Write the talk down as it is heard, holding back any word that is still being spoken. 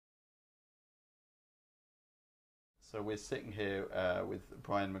So we're sitting here with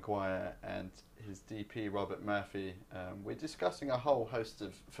Brian McGuire and his DP, Robert Murphy. We're discussing a whole host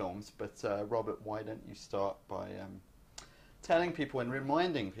of films, but Robert, why don't you start by telling people and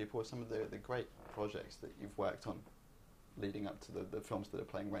reminding people of some of the great projects that you've worked on leading up to the films that are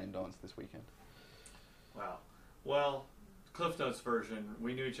playing Raindance this weekend? Wow. Well, Cliff Notes version,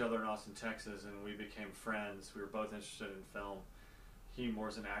 we knew each other in Austin, Texas, and we became friends. We were both interested in film. He more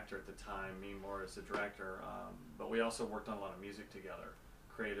as an actor at the time, me more as a director. But we also worked on a lot of music together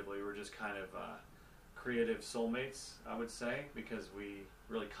creatively. We were just kind of creative soulmates, I would say, because we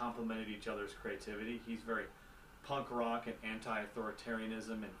really complemented each other's creativity. He's very punk rock and anti-authoritarianism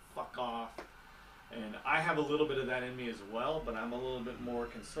and fuck off. And I have a little bit of that in me as well, but I'm a little bit more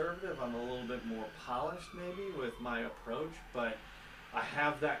conservative. I'm a little bit more polished maybe with my approach, but I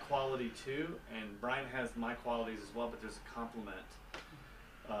have that quality too, and Brian has my qualities as well, but there's a complement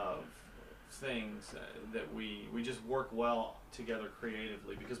of things that we just work well together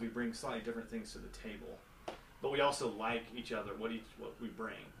creatively because we bring slightly different things to the table, but we also like each other, what we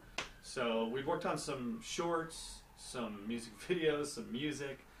bring. So we've worked on some shorts, some music videos, some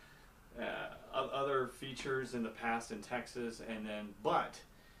music, other features in the past in Texas, but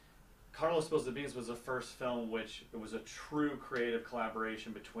Carlos Spills the Beans was the first film which it was a true creative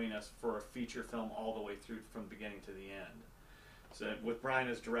collaboration between us for a feature film all the way through from beginning to the end. So with Brian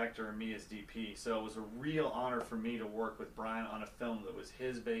as director and me as DP, so it was a real honor for me to work with Brian on a film that was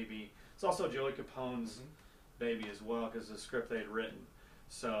his baby. It's also Joey Capone's baby as well because the script they had written.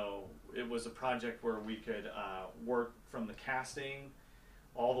 So it was a project where we could work from the casting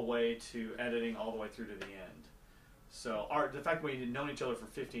all the way to editing, all the way through to the end. So the fact that we had known each other for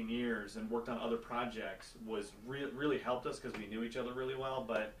 15 years and worked on other projects was really helped us because we knew each other really well,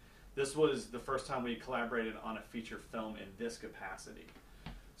 but this was the first time we collaborated on a feature film in this capacity.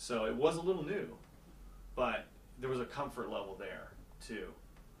 So it was a little new, but there was a comfort level there too,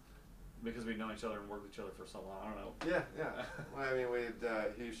 because we'd known each other and worked with each other for so long. I don't know. Yeah. Well, I mean,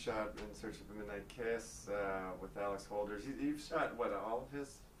 he shot In Search of a Midnight Kiss with Alex Holders. You've shot, what, all of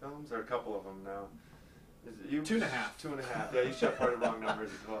his films? Or a couple of them now? You 2.5. 2.5. Yeah, you shot part of Wrong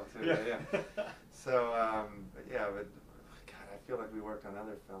Numbers as well, too. Yeah. So, yeah, but, God, I feel like we worked on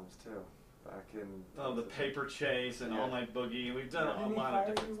other films, too. Back in... Oh, The Paper Chase and All Night Boogie. We've done a lot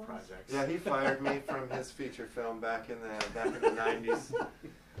of different projects. Yeah, he fired me from his feature film back in the 90s.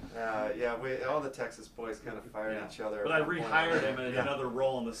 Yeah, all the Texas boys kind of fired each other. But I rehired him in another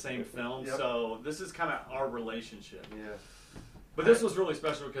role in the same film, so this is kind of our relationship. Yeah. But this was really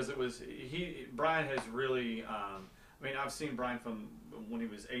special because it was Brian has really. I mean, I've seen Brian from when he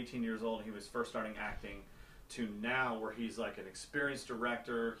was 18 years old. He was first starting acting, to now where he's like an experienced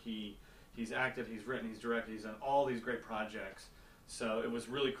director. He's acted, he's written, he's directed, he's done all these great projects. So it was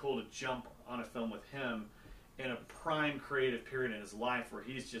really cool to jump on a film with him in a prime creative period in his life where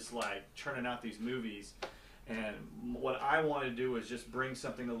he's just like churning out these movies. And what I wanted to do was just bring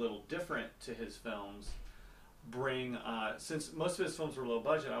something a little different to his films. Since most of his films were low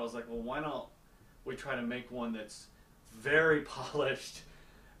budget, I was like, well, why not we try to make one that's very polished,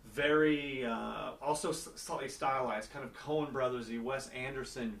 very also slightly stylized, kind of Coen Brothers-y, Wes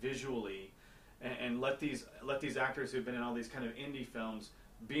Anderson visually, and let these actors who've been in all these kind of indie films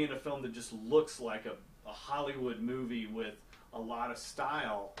be in a film that just looks like a Hollywood movie with a lot of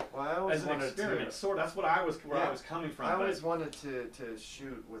style. Well, I always as an wanted experiment. to, Sort of, that's what I was coming from. I always wanted to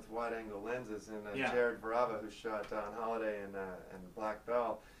shoot with wide-angle lenses, and Jared Baraba, who shot On Holiday and Black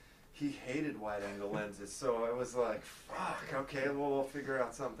Bell, he hated wide-angle lenses, so I was like, fuck, okay, well, we'll figure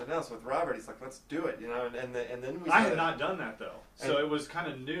out something else. With Robert, he's like, let's do it, you know, and then we I had not done that, though, so it was kind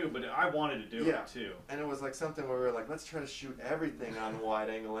of new, but I wanted to do it, too. And it was like something where we were like, let's try to shoot everything on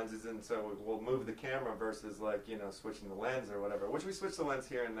wide-angle lenses, and so we'll move the camera versus, like, you know, switching the lens or whatever, which we switched the lens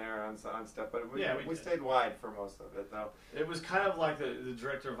here and there on stuff, but we stayed wide for most of it, though. It was kind of like the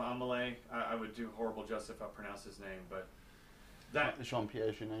director of Amelie. I would do horrible justice if I pronounce his name, but that...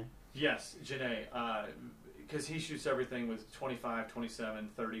 Jean-Pierre Jeunet. Yes, Jeunet, because he shoots everything with 25, 27,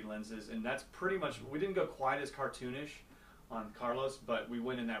 30 lenses, and that's pretty much, we didn't go quite as cartoonish on Carlos, but we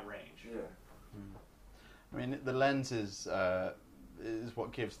went in that range. Yeah. I mean, the lens is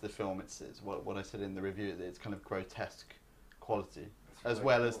what gives the film it's what I said in the review, it's kind of grotesque quality, as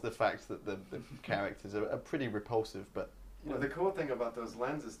well as the fact that the characters are pretty repulsive, but... Well, the cool thing about those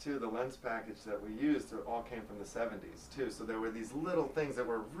lenses, too, the lens package that we used all came from the 70s, too. So there were these little things that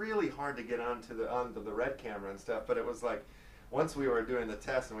were really hard to get onto the red camera and stuff. But it was like, once we were doing the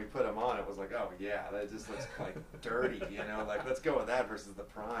test and we put them on, it was like, oh, yeah, that just looks like dirty, you know? Like, let's go with that versus the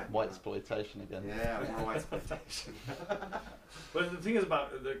prime. Whitesploitation again. Yeah, more whitesploitation. But the thing is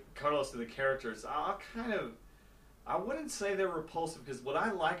about Carlos and the characters, I wouldn't say they're repulsive, because what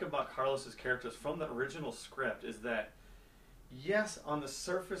I like about Carlos's characters from the original script is that, yes, on the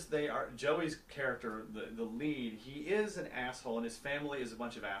surface they are, Joey's character, the lead, he is an asshole and his family is a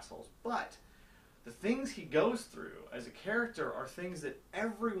bunch of assholes. But the things he goes through as a character are things that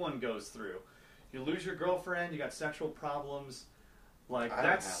everyone goes through. You lose your girlfriend, you got sexual problems. Like, I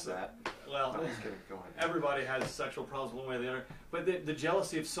that's don't have that. well, I'm just getting going. everybody has sexual problems one way or the other. But the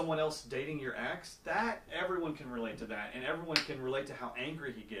jealousy of someone else dating your ex, that everyone can relate to that, and everyone can relate to how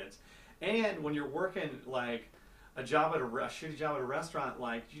angry he gets. And when you're working like a job at a shitty job at a restaurant,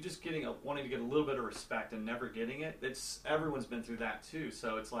 like you just wanting to get a little bit of respect and never getting it. Everyone's been through that too.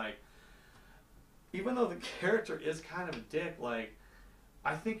 So it's like, even though the character is kind of a dick, like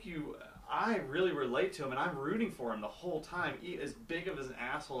I really relate to him, and I'm rooting for him the whole time. As big of an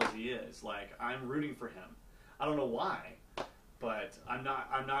asshole as he is, like, I'm rooting for him. I don't know why, but I'm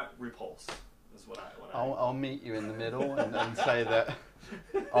not repulsed. Is what I'll meet you in the middle and say that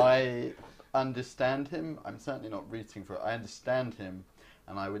I understand him. I'm certainly not rooting for it. I understand him,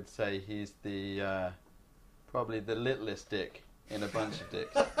 and I would say he's the probably the littlest dick in a bunch of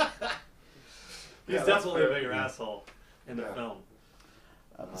dicks. He's definitely a bigger asshole in the film.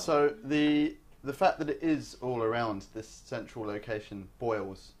 So the fact that it is all around this central location,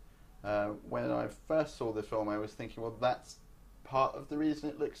 Boyles, when I first saw the film, I was thinking, well, that's part of the reason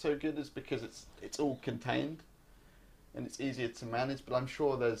it looks so good, is because it's all contained and it's easier to manage. But I'm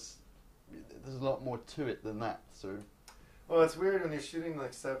sure there's a lot more to it than that. So, well, it's weird when you're shooting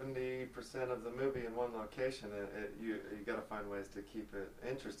like 70% of the movie in one location. You got to find ways to keep it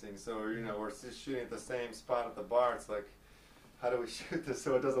interesting. So we're just shooting at the same spot at the bar. It's like, how do we shoot this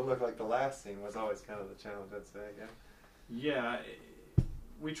so it doesn't look like the last scene? Was always kind of the challenge, I'd say, again. Yeah,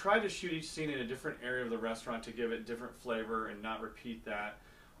 we tried to shoot each scene in a different area of the restaurant to give it different flavor and not repeat that.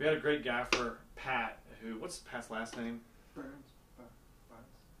 We had a great gaffer, Pat, what's Pat's last name? Burns.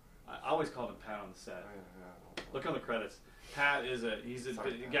 I always called him Pat on the set. Yeah. Look on the credits. Pat he's a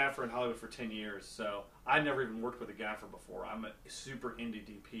gaffer in Hollywood for 10 years, so I never even worked with a gaffer before. I'm a super indie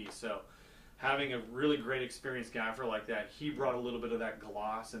DP, so having a really great experienced gaffer like that, he brought a little bit of that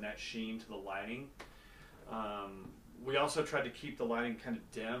gloss and that sheen to the lighting. We also tried to keep the lighting kind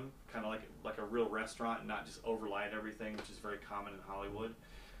of dim, kind of like a real restaurant, and not just overlight everything, which is very common in Hollywood.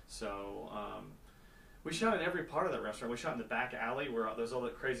 So we shot in every part of that restaurant. We shot in the back alley where there's all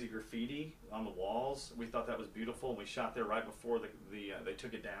that crazy graffiti on the walls. We thought that was beautiful, and we shot there right before they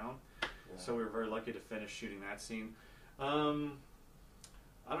took it down. Yeah. So we were very lucky to finish shooting that scene.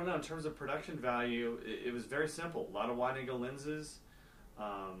 I don't know, in terms of production value, it was very simple. A lot of wide-angle lenses,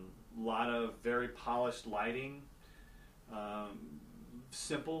 a lot of very polished lighting,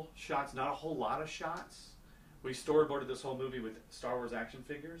 simple shots, not a whole lot of shots. We storyboarded this whole movie with Star Wars action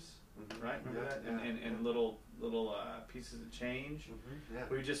figures, right? Remember that? And little pieces of change.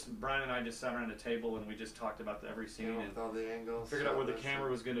 Brian and I just sat around a table and we just talked about every scene and with all the angles, figured out where the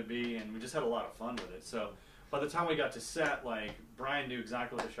camera was going to be, and we just had a lot of fun with it. So by the time we got to set, like, Brian knew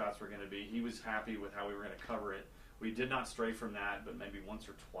exactly what the shots were going to be. He was happy with how we were going to cover it. We did not stray from that, but maybe once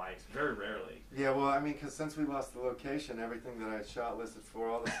or twice, very rarely. Yeah, well, I mean, because since we lost the location, everything that I shot listed for,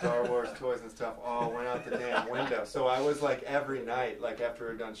 all the Star Wars toys and stuff, all went out the damn window. So I was, like, every night, like, after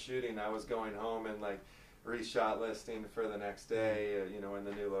we were done shooting, I was going home and, like, reshot listing for the next day, in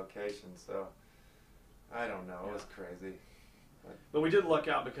the new location. So, I don't know. It was crazy. But we did luck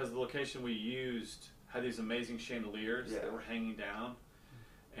out because the location we used had these amazing chandeliers that were hanging down.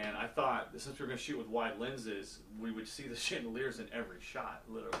 And I thought, since we were going to shoot with wide lenses, we would see the chandeliers in every shot,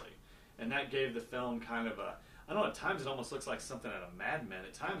 literally. And that gave the film kind of I don't know, at times it almost looks like something out of Mad Men.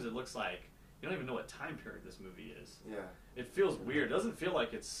 At times it looks like you don't even know what time period this movie is. Yeah. It feels weird. It doesn't feel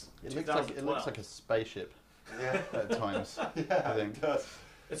like it's 2012. It looks like a spaceship. Yeah. At times. Yeah, I think. it does.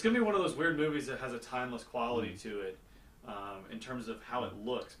 It's going to be one of those weird movies that has a timeless quality to it. In terms of how it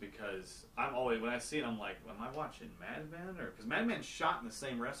looks, because I'm always, when I see it, I'm like, am I watching Mad Men? Because Mad Men shot in the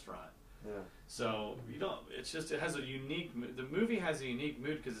same restaurant. Yeah. So it has a unique, the movie has a unique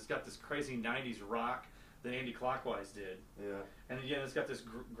mood because it's got this crazy 90s rock that Andy Clockwise did. Yeah. And again, it's got this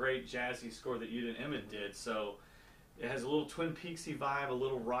great jazzy score that Uden Emmett did. So it has a little Twin Peaksy vibe, a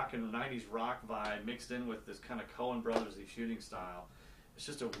little rock and 90s rock vibe mixed in with this kind of Coen Brothers-y shooting style. It's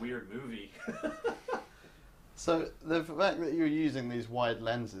just a weird movie. So the fact that you're using these wide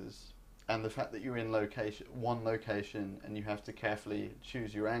lenses, and the fact that you're in one location, and you have to carefully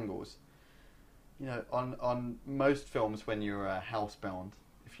choose your angles, on most films when you're housebound,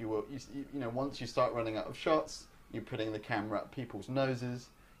 if you will, once you start running out of shots, you're putting the camera up people's noses,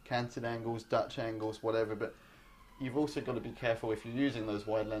 canted angles, Dutch angles, whatever. But you've also got to be careful if you're using those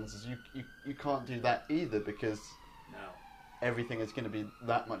wide lenses. You can't do that either, because everything is going to be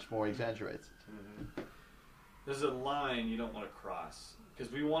that much more exaggerated. Mm-hmm. There's a line you don't want to cross,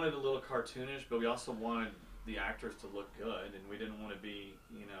 because we wanted a little cartoonish, but we also wanted the actors to look good, and we didn't want to be,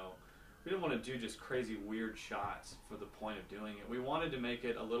 we didn't want to do just crazy weird shots for the point of doing it. We wanted to make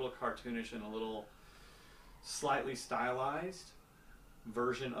it a little cartoonish and a little slightly stylized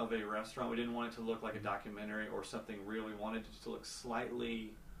version of a restaurant. We didn't want it to look like a documentary or something real. We wanted it to look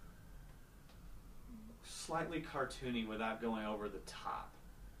slightly cartoony without going over the top.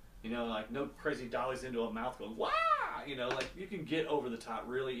 Like no crazy dollies into a mouth going, wah! Like you can get over the top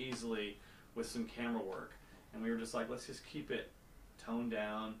really easily with some camera work. And we were just like, let's just keep it toned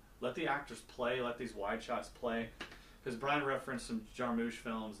down. Let the actors play. Let these wide shots play. Because Brian referenced some Jarmusch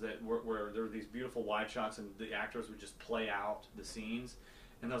films where there were these beautiful wide shots and the actors would just play out the scenes.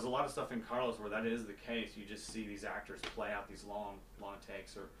 And there's a lot of stuff in Carlos where that is the case. You just see these actors play out these long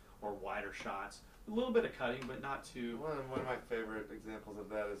takes or wider shots. A little bit of cutting, but not too... One of my favorite examples of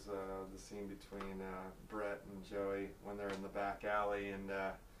that is the scene between Brett and Joey when they're in the back alley, and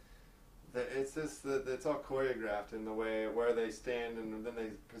it's all choreographed in the way where they stand and then they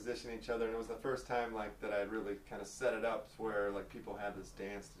position each other. And it was the first time that I'd really kind of set it up where people had this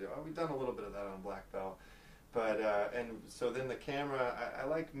dance to do. We've done a little bit of that on Black Belt, but and so then the camera. I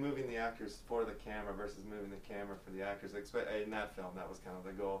like moving the actors for the camera versus moving the camera for the actors. In that film, that was kind of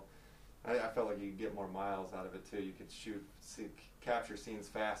the goal. I felt like you could get more miles out of it too. You could capture scenes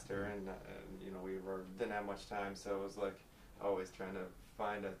faster, and we didn't have much time, so it was like always trying to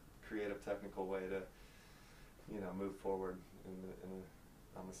find a creative, technical way to move forward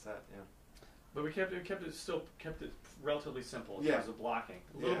on the set. Yeah. But we kept it relatively simple in Yeah. terms of blocking.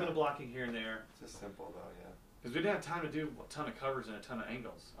 A little bit of blocking here and there. Just simple though, yeah. Because we didn't have time to do a ton of covers and a ton of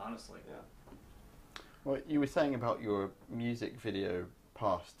angles, honestly. Yeah. Well, you were saying about your music video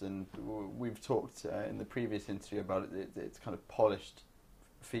past, and we've talked in the previous interview about it's kind of polished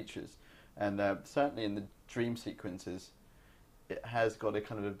features, and certainly in the dream sequences, it has got a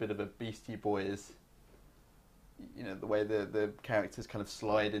kind of a bit of a Beastie Boys, the way the characters kind of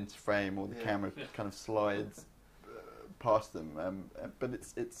slide into frame, or the camera kind of slides past them. But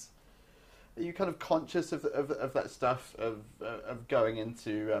it's are you kind of conscious of that stuff of going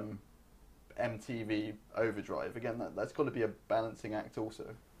into MTV overdrive? Again, that's got to be a balancing act also.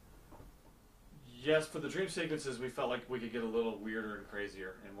 Yes, for the dream sequences, we felt like we could get a little weirder and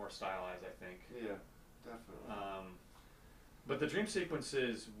crazier and more stylized, I think. Yeah, definitely. But the dream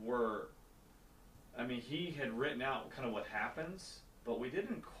sequences were, he had written out kind of what happens, but we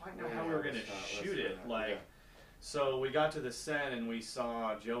didn't quite know how we were going to shoot it. So we got to the set and we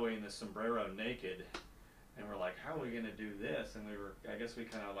saw Joey in the sombrero naked, and we're like, how are we going to do this? And I guess we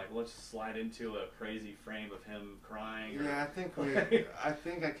kind of let's slide into a crazy frame of him crying. Yeah, I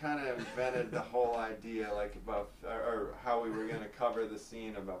think I kind of invented the whole idea, about, or how we were going to cover the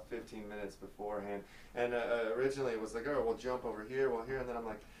scene about 15 minutes beforehand. And originally it was we'll jump over here, and then I'm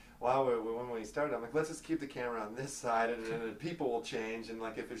like, wow, when we started, I'm like, let's just keep the camera on this side, and then people will change, and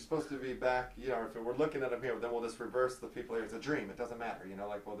if they're supposed to be back, if we're looking at them here, then we'll just reverse the people here. It's a dream, it doesn't matter,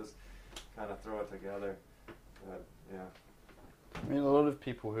 we'll just kind of throw it together. But, yeah. A lot of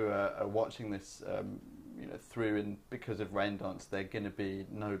people who are watching this, through and because of Raindance, they're going to be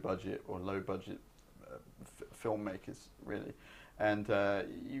no budget or low budget filmmakers, really. And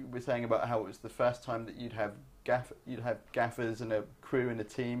you were saying about how it was the first time that you'd have gaffers and a crew and a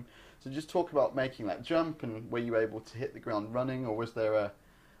team. So just talk about making that jump, and were you able to hit the ground running, or was there a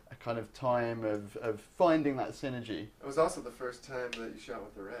kind of time of finding that synergy? It was also the first time that you shot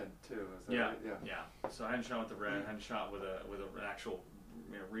with the Red too. Is that right? Yeah. So I hadn't shot with the Red. I hadn't shot with an actual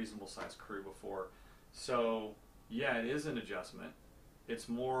reasonable sized crew before. So yeah, it is an adjustment. It's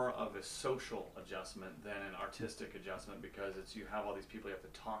more of a social adjustment than an artistic adjustment, because you have all these people you have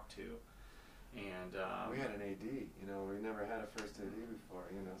to talk to, and we had an AD. We never had a first AD before.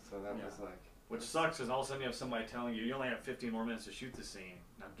 So that was like. Which sucks, because all of a sudden you have somebody telling you only have 15 more minutes to shoot the scene.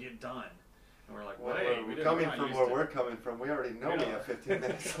 Now get done. And we're like, well, hey, we're coming from where we're coming from. We already know we have 15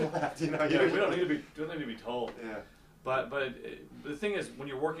 minutes left. We don't need to be told. Yeah. But the thing is, when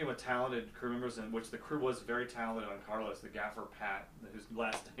you're working with talented crew members, in which the crew was very talented on Carlos, the gaffer Pat, whose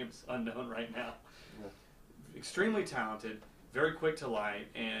last name's unknown right now, extremely talented, very quick to light,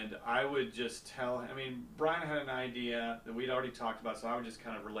 and I would just tell. Brian had an idea that we'd already talked about, so I would just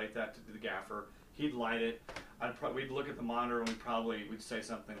kind of relate that to the gaffer. He'd light it. We'd look at the monitor, and we'd say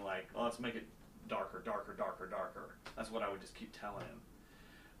something like, "Oh, let's make it darker, darker, darker, darker." That's what I would just keep telling him.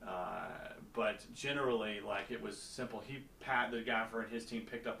 But generally, it was simple. Pat, the gaffer, and his team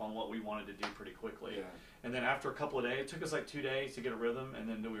picked up on what we wanted to do pretty quickly. Yeah. And then after a couple of days, it took us 2 days to get a rhythm, and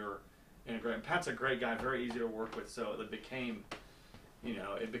then we were integrate. And Pat's a great guy, very easy to work with, so it became,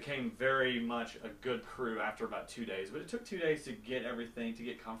 it became very much a good crew after about 2 days. But it took 2 days to get everything, to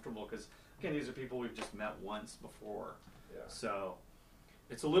get comfortable, because, again, these are people we've just met once before. Yeah. So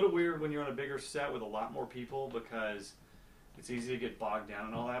it's a little weird when you're on a bigger set with a lot more people, because it's easy to get bogged down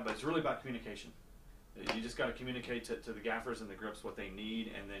and all that, but it's really about communication. You just got to communicate to the gaffers and the grips what they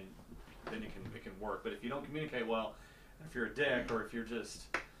need, and then it can work. But if you don't communicate well, if you're a dick, or if you're just,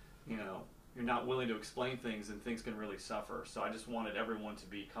 you're not willing to explain things, then things can really suffer. So I just wanted everyone to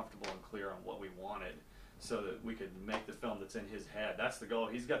be comfortable and clear on what we wanted, so that we could make the film that's in his head. That's the goal.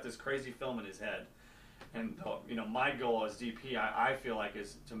 He's got this crazy film in his head. And, my goal as DP, I feel like,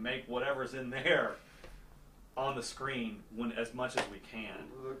 is to make whatever's in there on the screen as much as we can.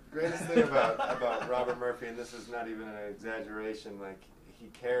 The greatest thing about Robert Murphy, and this is not even an exaggeration, like, he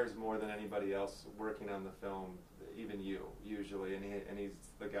cares more than anybody else working on the film, even you, usually, and he's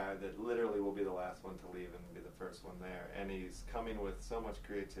the guy that literally will be the last one to leave and be the first one there, and he's coming with so much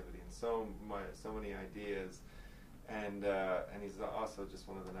creativity and so many ideas, and he's also just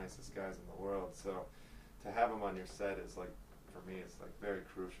one of the nicest guys in the world, so to have him on your set is, like, for me, it's like very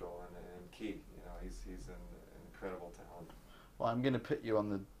crucial and key. He's an incredible talent. Well, I'm going to put you on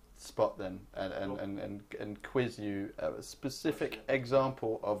the spot then, and quiz you a specific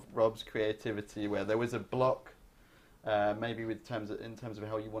example of Rob's creativity where there was a block, maybe in terms of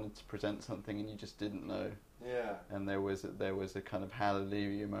how you wanted to present something and you just didn't know. Yeah. And there was a kind of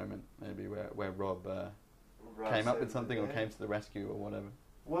hallelujah moment, maybe where Rob came up with something or came to the rescue or whatever.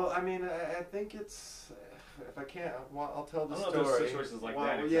 Well, I mean, I think it's, if I can't, I'll tell the story. I don't know if there's situations like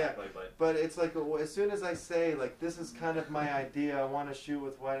that exactly, but it's like, as soon as I say, like, this is kind of my idea, I want to shoot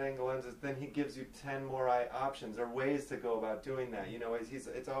with wide-angle lenses, then he gives you 10 more options or ways to go about doing that.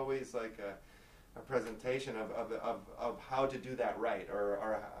 It's always like a presentation of how to do that right,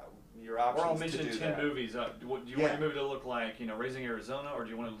 or your options. Or I'll mention 10 movies. Do you want your movie to look like, Raising Arizona, or do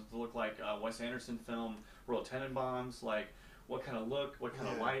you want it to look like a Wes Anderson film, Royal Tenenbaums, like, what kind of look, what kind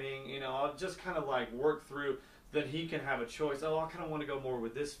of lighting, I'll just kind of like work through, that he can have a choice. Oh, I kind of want to go more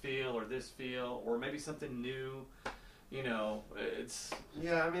with this feel, or maybe something new, it's...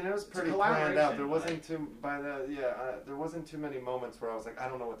 Yeah, I mean, it was pretty planned out. There wasn't there wasn't too many moments where I was like, I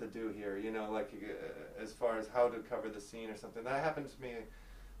don't know what to do here, like, as far as how to cover the scene or something. That happened to me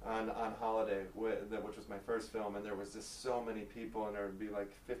on Holiday, which was my first film, and there was just so many people, and there would be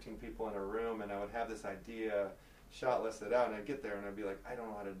like 15 people in a room, and I would have this idea shot listed out, and I'd get there and I'd be like, I don't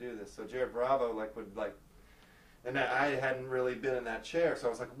know how to do this. So Jared Bravo and I hadn't really been in that chair, so I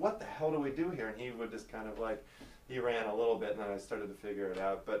was like, what the hell do we do here? And he would just kind of like, he ran a little bit, and then I started to figure it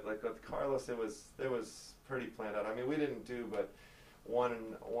out. But like with Carlos, it was pretty planned out. I mean, we didn't do but one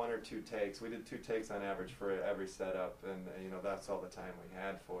or two takes. We did 2 takes on average for every setup, and that's all the time we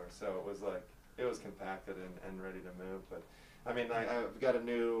had for. So it was like, it was compacted and ready to move. But I mean, I've got a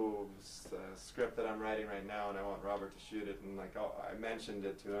new script that I'm writing right now, and I want Robert to shoot it. And like, I mentioned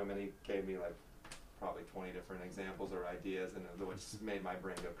it to him, and he gave me like probably 20 different examples or ideas, and which made my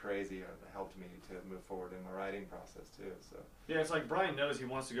brain go crazy. It helped me to move forward in the writing process too. So yeah, it's like Brian knows he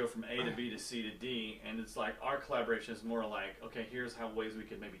wants to go from A to B to C to D, and it's like our collaboration is more like, okay, here's how ways we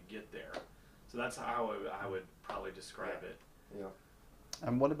could maybe get there. So that's how I would probably describe it. Yeah.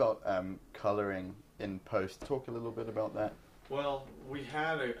 And what about coloring in post? Talk a little bit about that. Well, we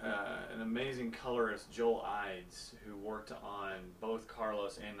had an amazing colorist, Joel Ides, who worked on both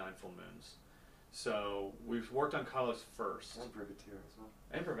Carlos and Nine Full Moons. So we've worked on Carlos first. And Brigateer as well.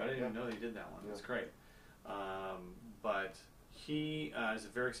 And Brigateer, I didn't even know that he did that one. That's great. But he is a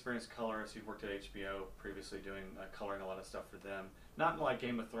very experienced colorist. He worked at HBO previously doing coloring a lot of stuff for them. Not like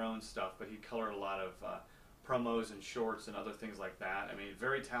Game of Thrones stuff, but he colored a lot of promos and shorts and other things like that. I mean,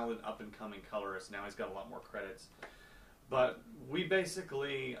 very talented up-and-coming colorist. Now he's got a lot more credits. But we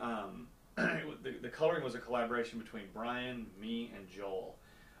basically, the coloring was a collaboration between Brian, me, and Joel,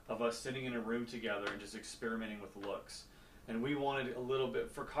 of us sitting in a room together and just experimenting with looks. And we wanted a little bit,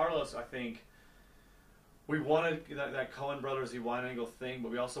 for Carlos, I think, we wanted that Coen Brothers-y wide-angle thing,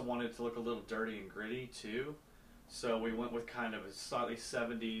 but we also wanted it to look a little dirty and gritty, too. So we went with kind of a slightly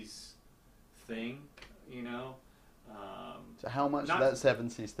 70s thing, So how much of that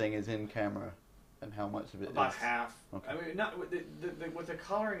 70s thing is in camera? And how much of it about is? half. Okay. I mean, not with the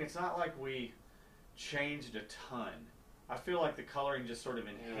coloring, it's not like we changed a ton. I feel like the coloring just sort of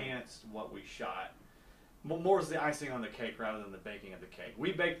enhanced what we shot. More is the icing on the cake rather than the baking of the cake.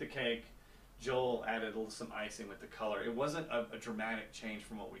 We baked the cake. Joel added some icing with the color. It wasn't a dramatic change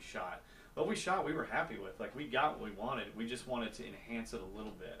from what we shot. What we shot, we were happy with. Like, we got what we wanted. We just wanted to enhance it a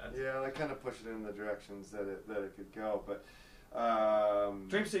little bit. Yeah, I kind of pushed it in the directions that it could go. But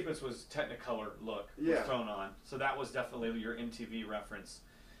Dream Sequence was Technicolor look was thrown on, so that was definitely your MTV reference.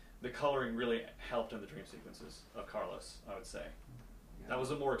 The coloring really helped in the dream sequences of Carlos, I would say. Yeah. That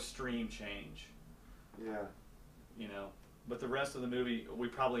was a more extreme change. Yeah. You know, but the rest of the movie we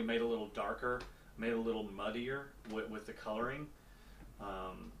probably made a little darker, made a little muddier with the coloring.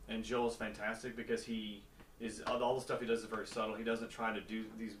 And Joel's fantastic because he is all the stuff he does is very subtle. He doesn't try to do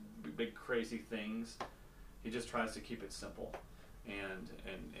these big crazy things. He just tries to keep it simple and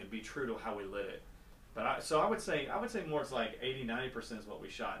be true to how we lit it. But I would say more it's like 80-90% is what we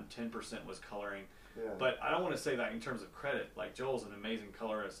shot and 10% was coloring. Yeah. But I don't want to say that in terms of credit. Like Joel's an amazing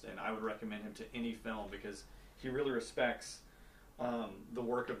colorist, and I would recommend him to any film because he really respects the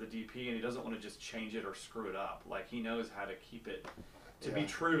work of the DP, and he doesn't want to just change it or screw it up. Like he knows how to keep it to be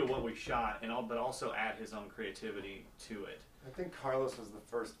true to what we shot, but also add his own creativity to it. I think Carlos was the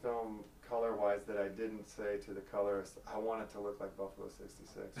first film, color-wise, that I didn't say to the colorist, I want it to look like Buffalo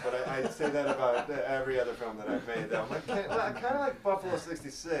 66. But I say that about every other film that I've made. I'm like, I kind of like Buffalo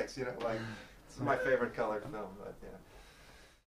 66, you know, like, it's my favorite colored film. But, yeah.